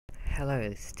Hello,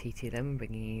 this is TT11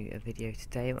 bringing you a video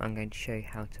today. I'm going to show you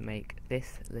how to make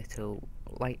this little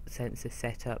light sensor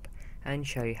setup and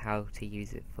show you how to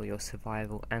use it for your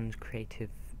survival and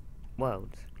creative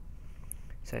worlds.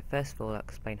 So first of all, I'll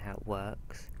explain how it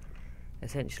works.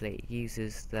 Essentially, it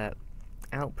uses the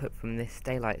output from this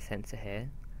daylight sensor here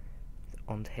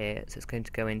onto here, so it's going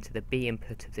to go into the B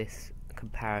input of this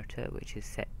comparator, which is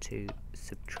set to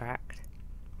subtract,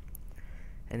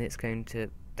 and that's going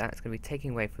to be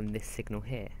taking away from this signal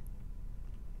here,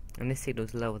 and this signal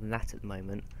is lower than that at the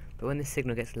moment, but when this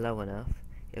signal gets low enough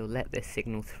it will let this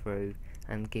signal through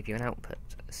and give you an output.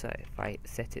 So if I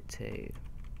set it to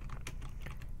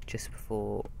just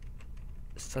before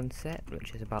sunset,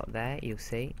 which is about there, you'll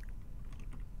see,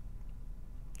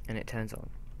 and it turns on,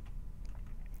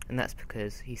 and that's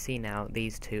because you see now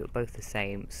these two are both the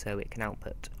same, so it can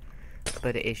output,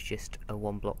 but it is just a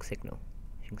one block signal,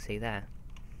 as you can see there.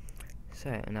 So,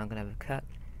 and now I'm going to have a cut,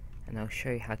 and I'll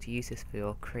show you how to use this for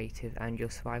your creative and your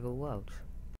survival worlds.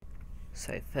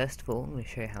 So first of all, I'm going to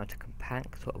show you how to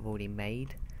compact what I've already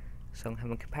made. So I'm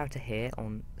going to have a comparator here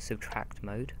on subtract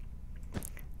mode,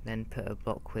 then put a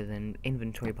block with an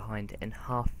inventory behind it and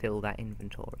half fill that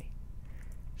inventory.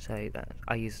 So that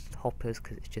I use hoppers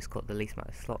because it's just got the least amount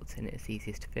of slots in it, it's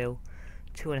easiest to fill.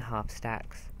 2.5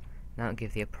 stacks, and that'll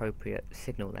give the appropriate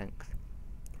signal length.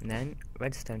 And then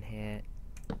redstone here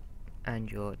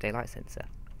and your daylight sensor,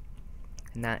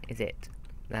 and that is it.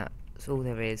 That's all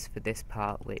there is for this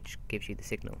part, which gives you the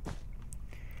signal.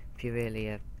 If you're really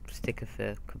a sticker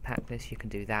for compactness, you can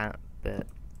do that, but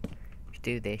if you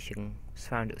do this, you can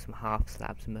surround it with some half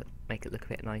slabs and make it look a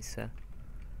bit nicer.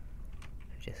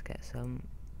 So just get some,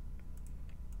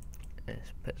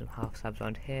 let's put some half slabs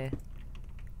around here,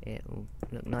 it will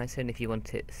look nicer. And if you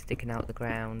want it sticking out the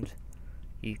ground,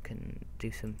 you can do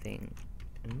something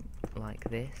like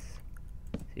this.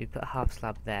 So you put a half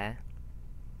slab there,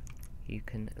 you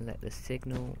can let the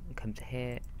signal come to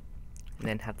here, and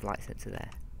then have the light sensor there,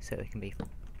 so it can be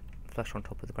flush on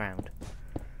top of the ground.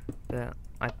 But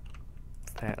I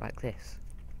prefer it like this.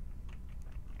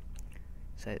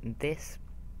 So this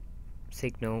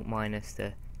signal minus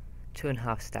the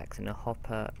 2.5 stacks in a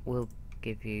hopper will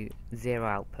give you 0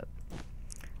 output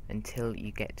until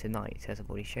you get to night, as I've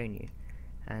already shown you.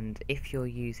 And if you're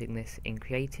using this in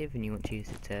creative and you want to use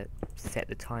it to set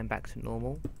the time back to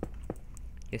normal,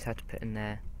 you just have to put in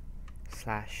there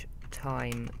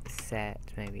 /time set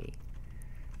maybe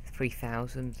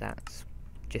 3000, that's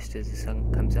just as the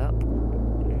sun comes up.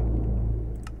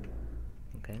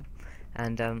 Okay,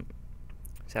 and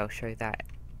so I'll show you that.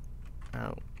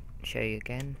 I'll show you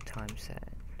again, time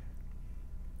set.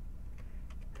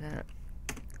 That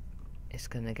it's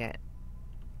going to get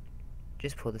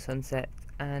just before the sunset,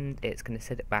 and it's going to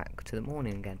set it back to the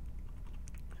morning again.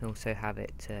 Also have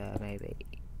it maybe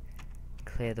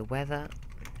clear the weather,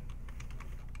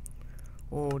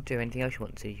 or do anything else you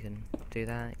want to. You can do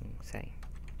that and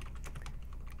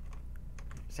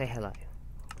say hello.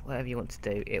 Whatever you want to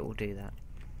do, it will do that.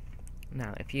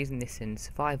 Now, if you're using this in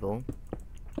survival,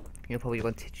 you'll probably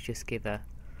want it to just give a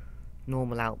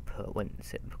normal output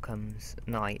once it becomes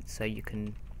night, so you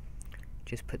can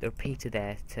just put the repeater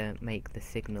there to make the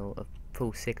signal a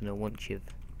full signal once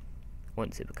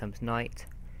it becomes night,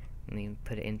 and then you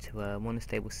put it into a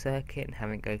monostable circuit and have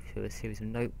it go through a series of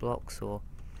note blocks, or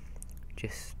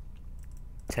just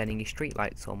turning your street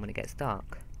lights on when it gets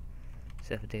dark.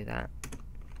 So if I do that,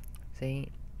 see,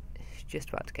 it's just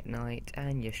about to get night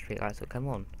and your street lights will come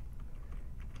on.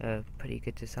 A pretty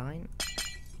good design,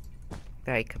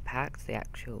 very compact. The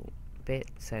actual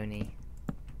bit's only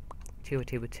 2 or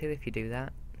 2 or 2 if you do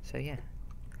that. So yeah,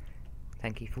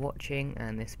 thank you for watching,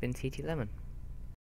 and this has been TT Lemon.